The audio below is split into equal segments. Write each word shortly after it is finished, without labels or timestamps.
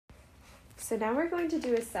So now we're going to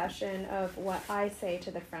do a session of what I say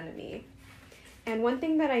to the frenemy. And one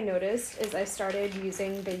thing that I noticed is I started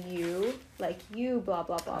using the you, like you blah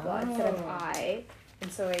blah blah blah, instead of I.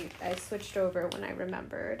 And so I switched over when I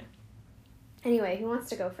remembered. Anyway, who wants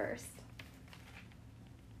to go first?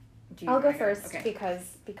 I'll go first. Okay.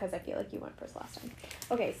 because I feel like you went first last time.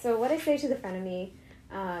 Okay, so what I say to the frenemy,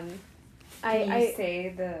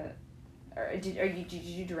 Did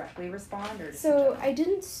you directly respond or? So I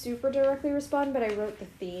didn't super directly respond, but I wrote the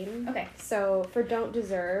theme. Okay. So for don't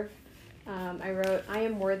deserve, I wrote, I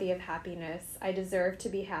am worthy of happiness. I deserve to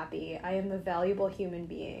be happy. I am a valuable human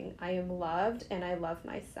being. I am loved and I love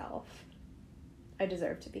myself. I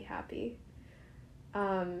deserve to be happy.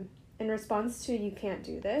 In response to you can't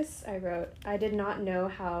do this, I wrote, I did not know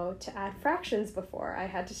how to add fractions before. I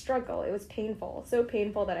had to struggle. It was painful, so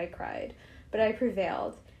painful that I cried, but I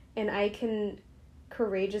prevailed. And I can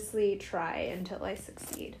courageously try until I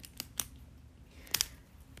succeed.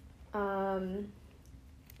 I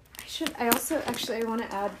want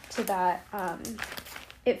to add to that,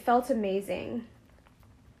 it felt amazing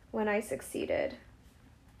when I succeeded.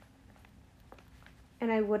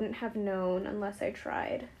 And I wouldn't have known unless I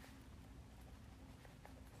tried.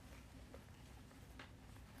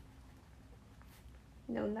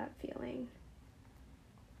 Known that feeling.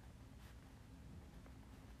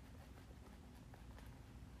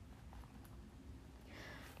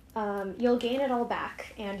 You'll gain it all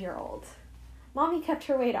back, and you're old. Mommy kept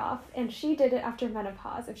her weight off, and she did it after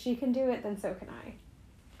menopause. If she can do it, then so can I.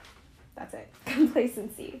 That's it.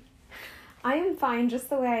 Complacency. I am fine just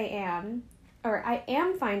the way I am, but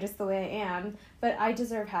I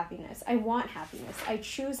deserve happiness. I want happiness. I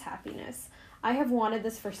choose happiness. I have wanted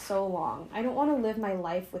this for so long. I don't want to live my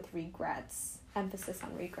life with regrets. Emphasis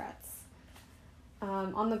on regrets.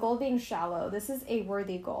 On the goal being shallow, this is a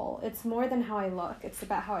worthy goal. It's more than how I look. It's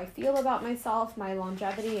about how I feel about myself, my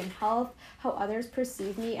longevity and health, how others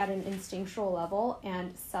perceive me at an instinctual level,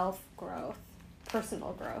 and self-growth,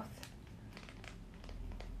 personal growth.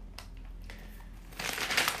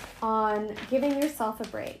 On giving yourself a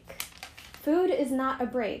break. Food is not a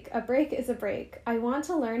break. A break is a break. I want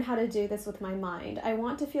to learn how to do this with my mind. I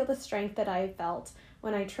want to feel the strength that I felt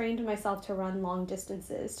when I trained myself to run long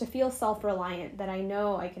distances, to feel self-reliant, that I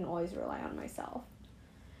know I can always rely on myself.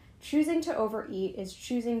 Choosing to overeat is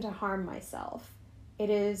choosing to harm myself. It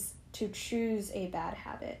is to choose a bad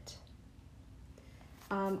habit.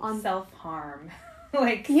 On self-harm.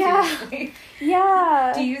 Like, yeah. Seriously.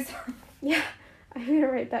 Yeah. Do you... Yeah, I'm going to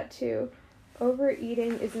write that too.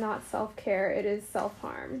 Overeating is not self-care, it is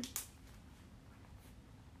self-harm.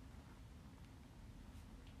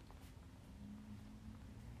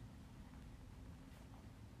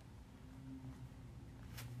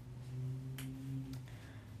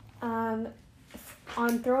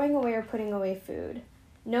 On throwing away or putting away food.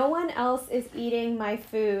 No one else is eating my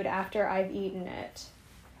food after I've eaten it.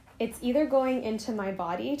 It's either going into my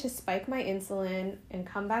body to spike my insulin and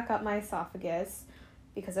come back up my esophagus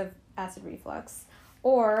because of acid reflux,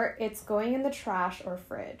 or it's going in the trash or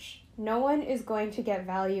fridge. No one is going to get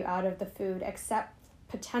value out of the food except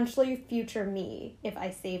potentially future me if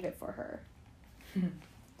I save it for her.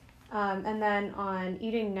 And then on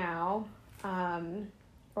eating now,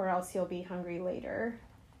 or else you'll be hungry later.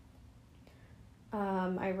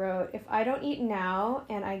 I wrote, if I don't eat now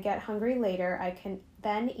and I get hungry later, I can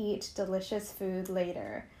then eat delicious food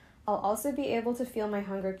later. I'll also be able to feel my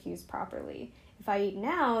hunger cues properly. If I eat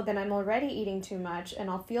now, then I'm already eating too much and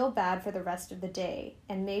I'll feel bad for the rest of the day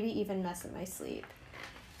and maybe even mess up my sleep.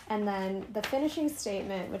 And then the finishing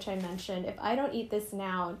statement, which I mentioned, if I don't eat this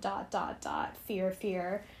now, ...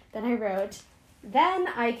 fear, then I wrote, then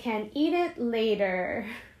I can eat it later.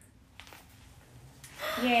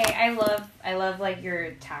 Yay, I love like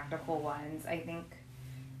your tactical ones. I think,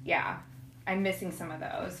 yeah, I'm missing some of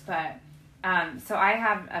those, but, so I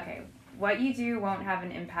have, okay, what you do won't have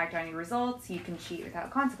an impact on your results. You can cheat without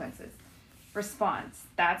consequences. Response,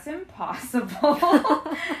 that's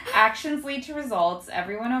impossible. Actions lead to results.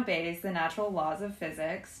 Everyone obeys the natural laws of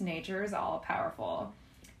physics. Nature is all powerful.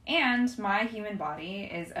 And my human body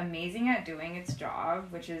is amazing at doing its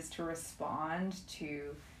job, which is to respond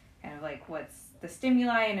to kind of like what's the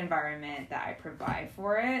stimuli and environment that I provide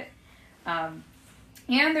for it. And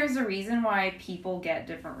there's a reason why people get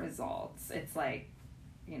different results. It's like,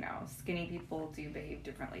 you know, skinny people do behave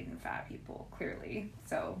differently than fat people, clearly.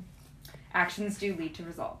 So actions do lead to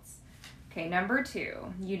results. Okay, number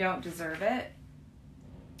 2, you don't deserve it.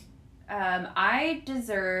 I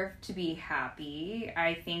deserve to be happy.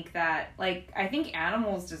 I think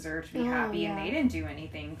animals deserve to be happy, and they didn't do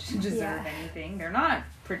anything to deserve anything. They're not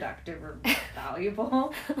productive or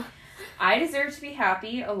valuable. I deserve to be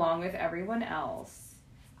happy along with everyone else.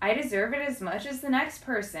 I deserve it as much as the next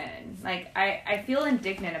person. Like, I feel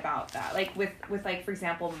indignant about that. Like, with like, for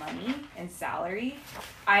example, money and salary,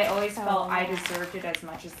 I always felt I deserved it as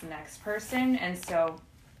much as the next person. And so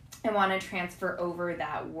I want to transfer over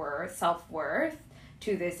that self-worth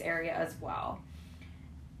to this area as well.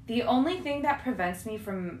 The only thing that prevents me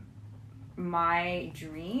from my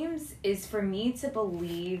dreams is for me to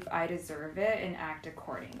believe I deserve it and act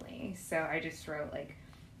accordingly. So I just wrote, like,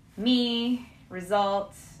 me,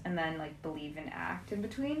 results, and then, like, believe and act in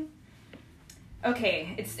between.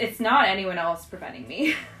 Okay, it's not anyone else preventing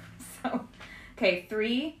me. So, okay,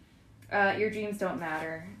 3, your dreams don't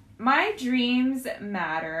matter. My dreams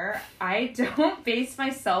matter. I don't base my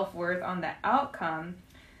self-worth on the outcome.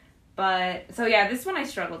 But, so yeah, this one I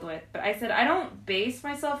struggled with. But I said I don't base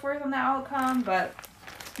my self-worth on the outcome, but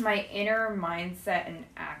my inner mindset and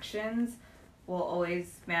actions will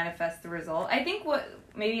always manifest the result. I think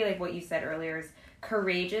maybe like what you said earlier is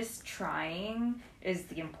courageous trying is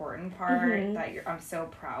the important part that I'm so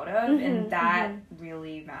proud of, and that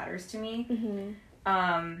really matters to me.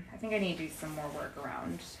 I think I need to do some more work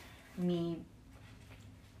around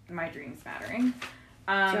my dreams mattering.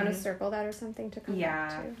 Do you want to circle that or something to come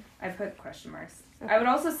back to? Yeah, I put question marks. Okay. I would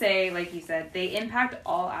also say, like you said, they impact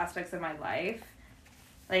all aspects of my life.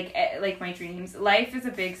 Like my dreams. Life is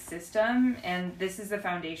a big system, and this is the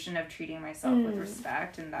foundation of treating myself with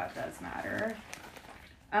respect, and that does matter.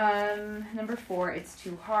 Number 4, it's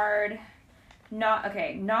too hard.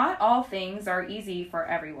 Not all things are easy for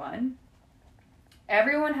everyone.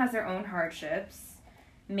 Everyone has their own hardships.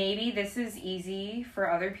 Maybe this is easy for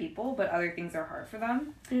other people, but other things are hard for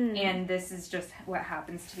them. And this is just what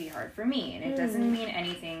happens to be hard for me. And it doesn't mean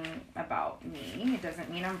anything about me. It doesn't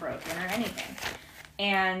mean I'm broken or anything.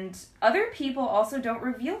 And other people also don't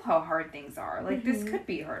reveal how hard things are. Like, this could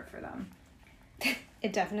be hard for them.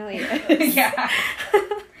 It definitely is. Yeah.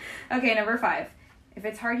 Okay, number 5. If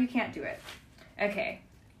it's hard, you can't do it. Okay.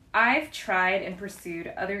 I've tried and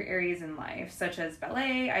pursued other areas in life, such as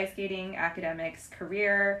ballet, ice skating, academics,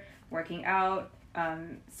 career, working out,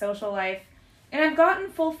 social life, and I've gotten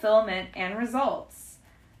fulfillment and results.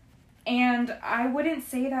 And I wouldn't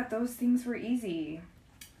say that those things were easy.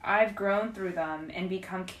 I've grown through them and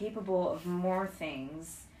become capable of more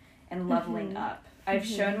things and leveling up. I've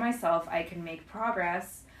shown myself I can make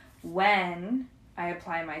progress when I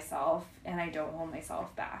apply myself and I don't hold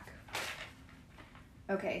myself back.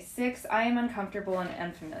 Okay, 6, I am uncomfortable and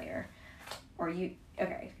unfamiliar.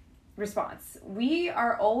 Okay, response. We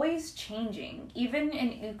are always changing. Even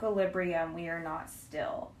in equilibrium, we are not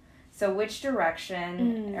still. So which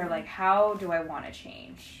direction or like how do I want to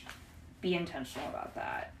change? Be intentional about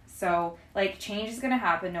that. So like change is going to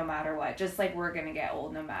happen no matter what. Just like we're going to get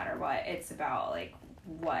old no matter what. It's about like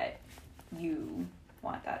what you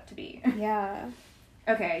want that to be. Yeah.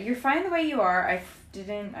 Okay, you're fine the way you are. I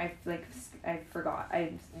forgot.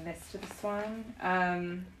 I missed this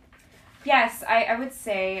one. Yes, I would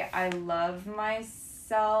say I love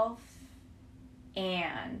myself,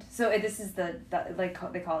 and so this is the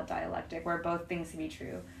like they call it dialectic, where both things can be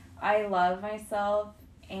true. I love myself,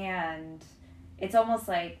 and it's almost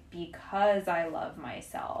like because I love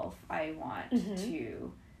myself, I want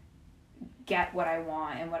to get what I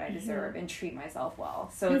want and what I deserve and treat myself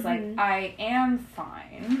well. So it's like I am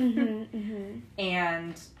fine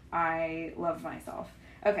and I love myself.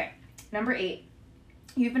 Okay, number 8.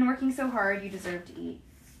 You've been working so hard, you deserve to eat.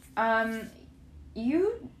 I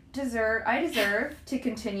deserve to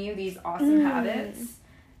continue these awesome habits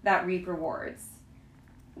that reap rewards.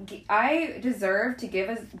 I deserve to give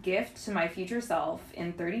a gift to my future self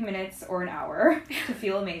in 30 minutes or an hour to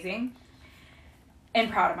feel amazing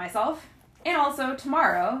and proud of myself. And also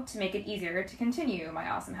tomorrow to make it easier to continue my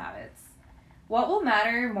awesome habits. What will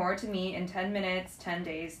matter more to me in 10 minutes, 10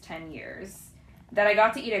 days, 10 years? That I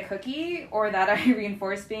got to eat a cookie, or that I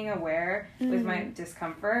reinforced being aware with my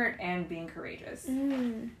discomfort and being courageous?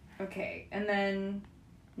 Okay, and then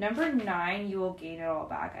number 9, you will gain it all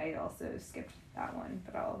back. I also skipped that one,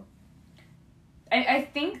 but I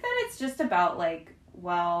think that it's just about like,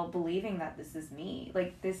 well, believing that this is me.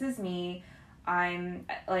 Like, this is me. I'm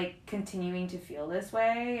like continuing to feel this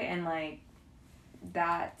way, and like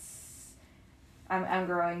that's I'm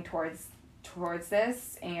growing towards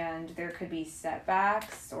this, and there could be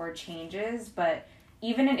setbacks or changes, but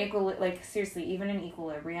even in even in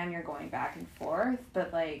equilibrium, you're going back and forth,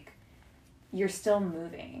 but like you're still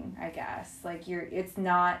moving, I guess. Like it's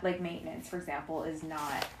not like maintenance, for example, is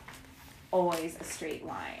not always a straight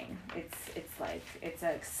line. It's like it's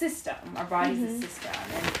a system. Our body's a system,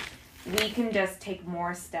 and we can just take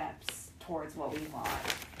more steps towards what we want,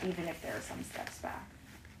 even if there are some steps back.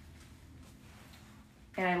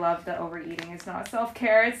 And I love the overeating is not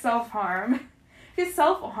self-care, it's self-harm. Because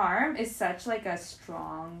self-harm is such, like, a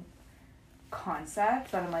strong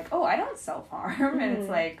concept that I'm like, oh, I don't self-harm. And it's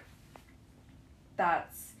like,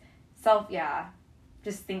 that's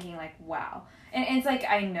just thinking, like, wow. And it's like,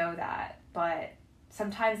 I know that, but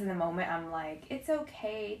sometimes in the moment I'm like, it's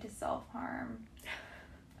okay to self-harm.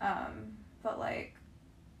 But, like,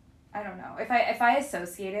 I don't know. If I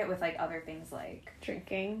associate it with, like, other things like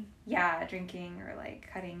drinking. Yeah, drinking or, like,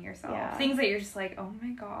 cutting yourself. Yeah. Things that you're just like, oh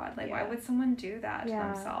my God, like, why would someone do that to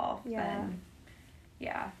themselves? Yeah. Then,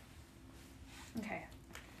 yeah. Okay.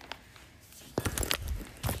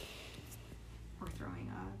 We're throwing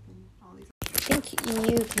up and all these. I think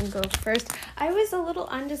you can go first. I was a little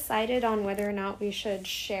undecided on whether or not we should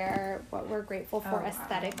share what we're grateful for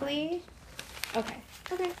aesthetically. Okay.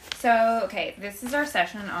 So, this is our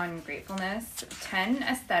session on gratefulness. 10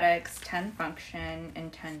 aesthetics, 10 function,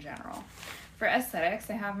 and 10 general. For aesthetics,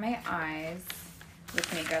 I have my eyes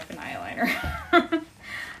with makeup and eyeliner.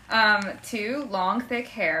 2, long, thick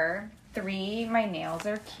hair. 3, my nails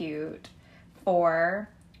are cute. 4,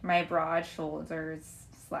 my broad shoulders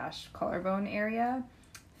 / collarbone area.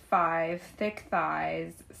 5, thick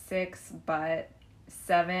thighs. 6, butt.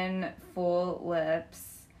 7, full lips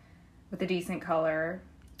with a decent color.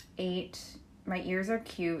 8, my ears are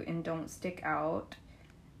cute and don't stick out.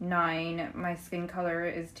 9, my skin color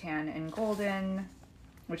is tan and golden,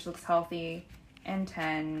 which looks healthy. And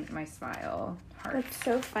 10, my smile, heart. That's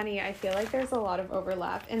so funny. I feel like there's a lot of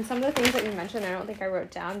overlap. And some of the things that you mentioned, I don't think I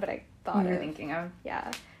wrote down, but I thought you're thinking of.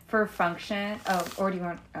 Yeah. For function, or do you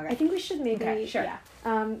want, okay. I think we should maybe, okay, sure. Yeah.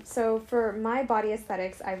 So for my body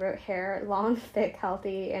aesthetics, I wrote hair, long, thick,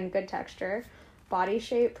 healthy, and good texture. Body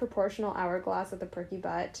shape, proportional hourglass with a perky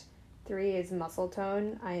butt. 3 is muscle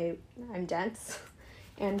tone. I'm dense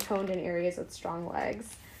and toned in areas with strong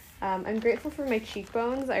legs. I'm grateful for my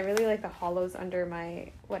cheekbones. I really like the hollows under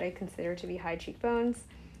my, what I consider to be high cheekbones.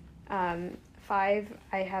 5,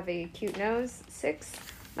 I have a cute nose. 6,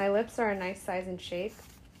 my lips are a nice size and shape.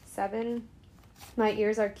 7, my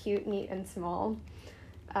ears are cute, neat, and small.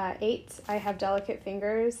 8, I have delicate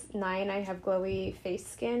fingers. 9, I have glowy face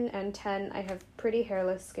skin. And 10, I have pretty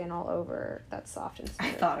hairless skin all over that's soft and smooth.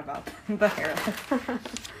 I thought about the hairless.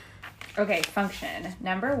 Okay, function.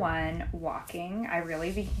 Number 1, walking. I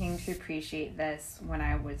really became to appreciate this when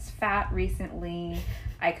I was fat recently.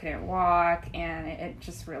 I couldn't walk, and it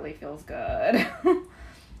just really feels good.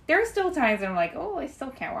 There are still times when I'm like, oh, I still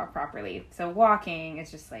can't walk properly. So walking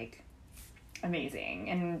is just, like, amazing,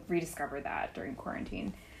 and rediscovered that during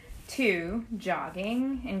quarantine. 2,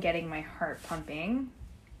 jogging and getting my heart pumping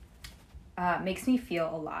makes me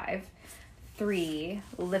feel alive. 3,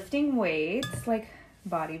 lifting weights, like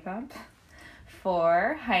body pump.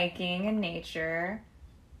 4, hiking in nature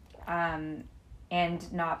and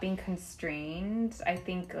not being constrained. I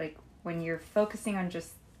think, like, when you're focusing on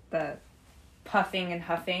just the puffing and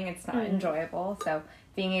huffing, it's not enjoyable. So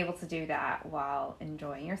being able to do that while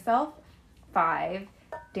enjoying yourself. 5,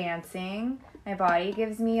 dancing. My body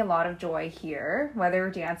gives me a lot of joy here, whether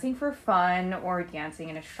dancing for fun or dancing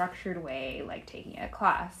in a structured way, like taking a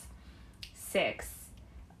class. 6,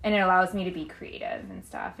 and it allows me to be creative and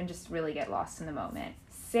stuff and just really get lost in the moment.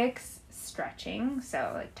 6, stretching.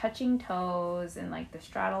 So, like, touching toes and, like, the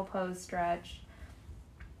straddle pose stretch.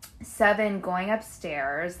 7, going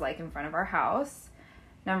upstairs, like, in front of our house.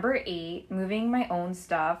 Number 8, moving my own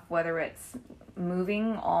stuff, whether it's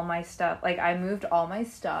moving all my stuff. Like, I moved all my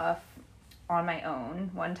stuff on my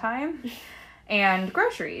own one time. And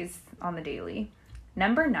groceries on the daily.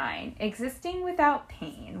 Number 9, existing without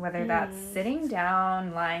pain, whether that's sitting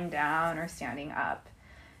down, lying down, or standing up.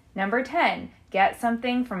 Number 10, get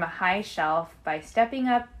something from a high shelf by stepping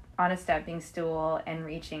up on a stepping stool and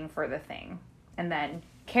reaching for the thing. And then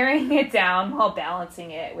carrying it down while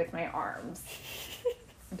balancing it with my arms.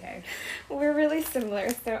 Okay. We're really similar.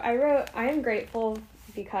 So I wrote, I am grateful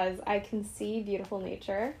because I can see beautiful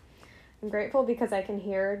nature. I'm grateful because I can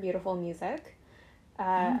hear beautiful music.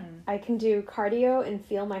 I can do cardio and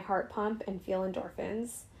feel my heart pump and feel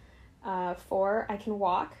endorphins. 4, I can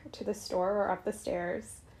walk to the store or up the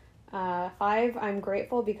stairs. 5, I'm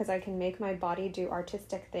grateful because I can make my body do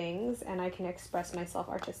artistic things and I can express myself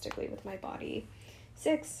artistically with my body.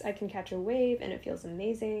 6, I can catch a wave and it feels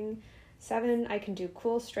amazing. 7, I can do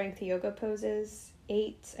cool strength yoga poses.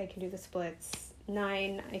 8, I can do the splits.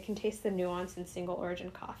 9, I can taste the nuance in single origin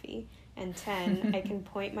coffee. And 10, I can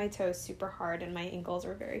point my toes super hard and my ankles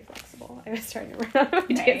are very flexible. I was starting to run out of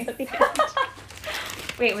ideas at the end.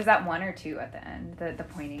 Wait, was that 1 or 2 at the end? The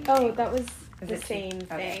pointing Oh, thing? that was Is the it 2? same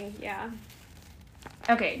Okay. thing. Yeah.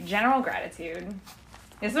 Okay, general gratitude.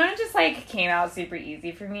 This one just, like, came out super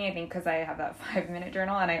easy for me, I think because I have that 5-minute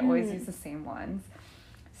journal, and I always use the same ones.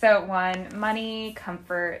 So, 1, money,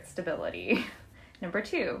 comfort, stability. Number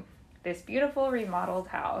 2, this beautiful remodeled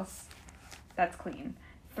house. That's clean.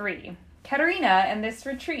 3, Katerina and this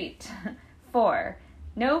retreat. 4,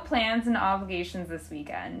 no plans and obligations this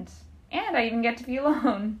weekend. And I even get to be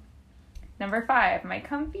alone. Number 5, my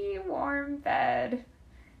comfy, warm bed.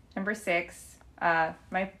 Number 6,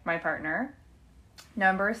 my partner.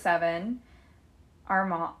 Number 7,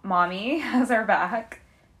 our mommy has our back.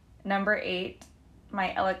 Number 8,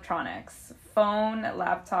 my electronics. Phone,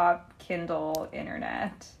 laptop, Kindle,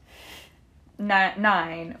 internet.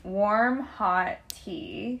 9, warm, hot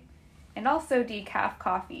tea. And also decaf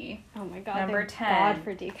coffee. Oh my God. Number thank 10, God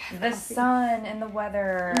for decaf the coffee. sun and the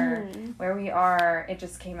weather where we are. It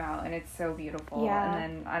just came out and it's so beautiful. Yeah.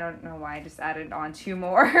 And then I don't know why I just added on 2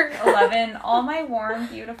 more. 11, all my warm,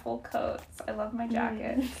 beautiful coats. I love my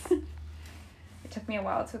jackets. It took me a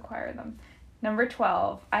while to acquire them. Number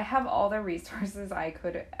 12, I have all the resources I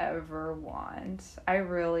could ever want. I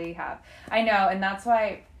really have. I know, and that's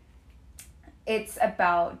why it's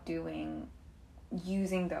about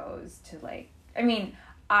using those to, like, I mean,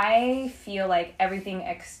 I feel like everything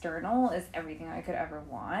external is everything I could ever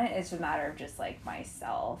want. It's a matter of just, like,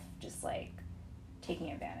 myself, just, like,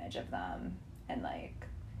 taking advantage of them and, like,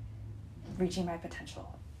 reaching my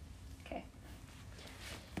potential. Okay.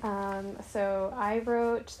 So I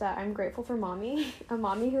wrote that I'm grateful for mommy, a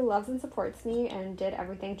mommy who loves and supports me and did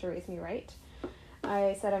everything to raise me right.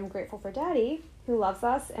 I said I'm grateful for daddy, who loves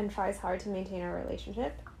us and tries hard to maintain our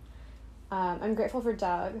relationship. I'm grateful for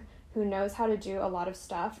Doug, who knows how to do a lot of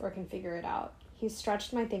stuff or can figure it out. He's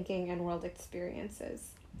stretched my thinking and world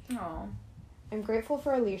experiences. Oh. I'm grateful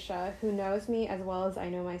for Alicia, who knows me as well as I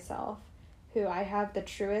know myself, who I have the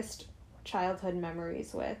truest childhood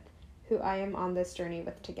memories with, who I am on this journey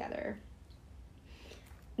with together.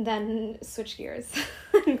 Then switch gears.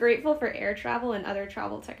 I'm grateful for air travel and other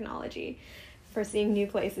travel technology, for seeing new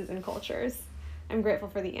places and cultures. I'm grateful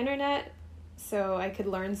for the internet, so I could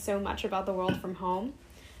learn so much about the world from home.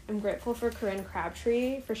 I'm grateful for Corinne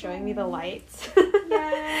Crabtree for showing me the lights.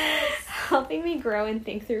 Yes. Helping me grow and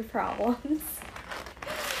think through problems.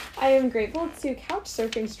 I am grateful to couch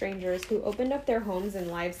surfing strangers who opened up their homes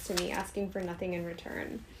and lives to me, asking for nothing in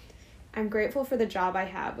return. I'm grateful for the job I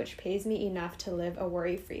have, which pays me enough to live a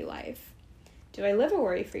worry-free life. Do I live a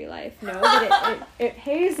worry-free life? No, but it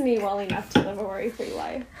pays me well enough to live a worry-free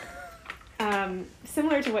life.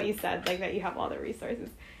 Similar to what you said, like that you have all the resources.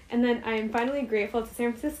 And then I'm finally grateful to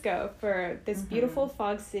San Francisco for this beautiful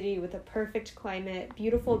fog city with a perfect climate,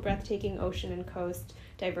 beautiful breathtaking ocean and coast,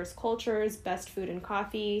 diverse cultures, best food and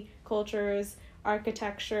coffee, cultures,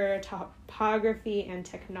 architecture, topography, and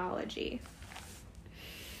technology.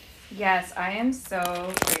 Yes, I am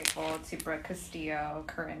so grateful to Brooke Castillo,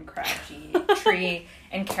 Corinne Crabtree,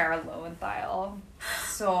 and Kara Lowenthal.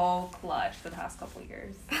 So clutch the past couple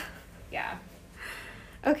years. Yeah.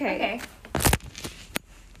 Okay. Okay.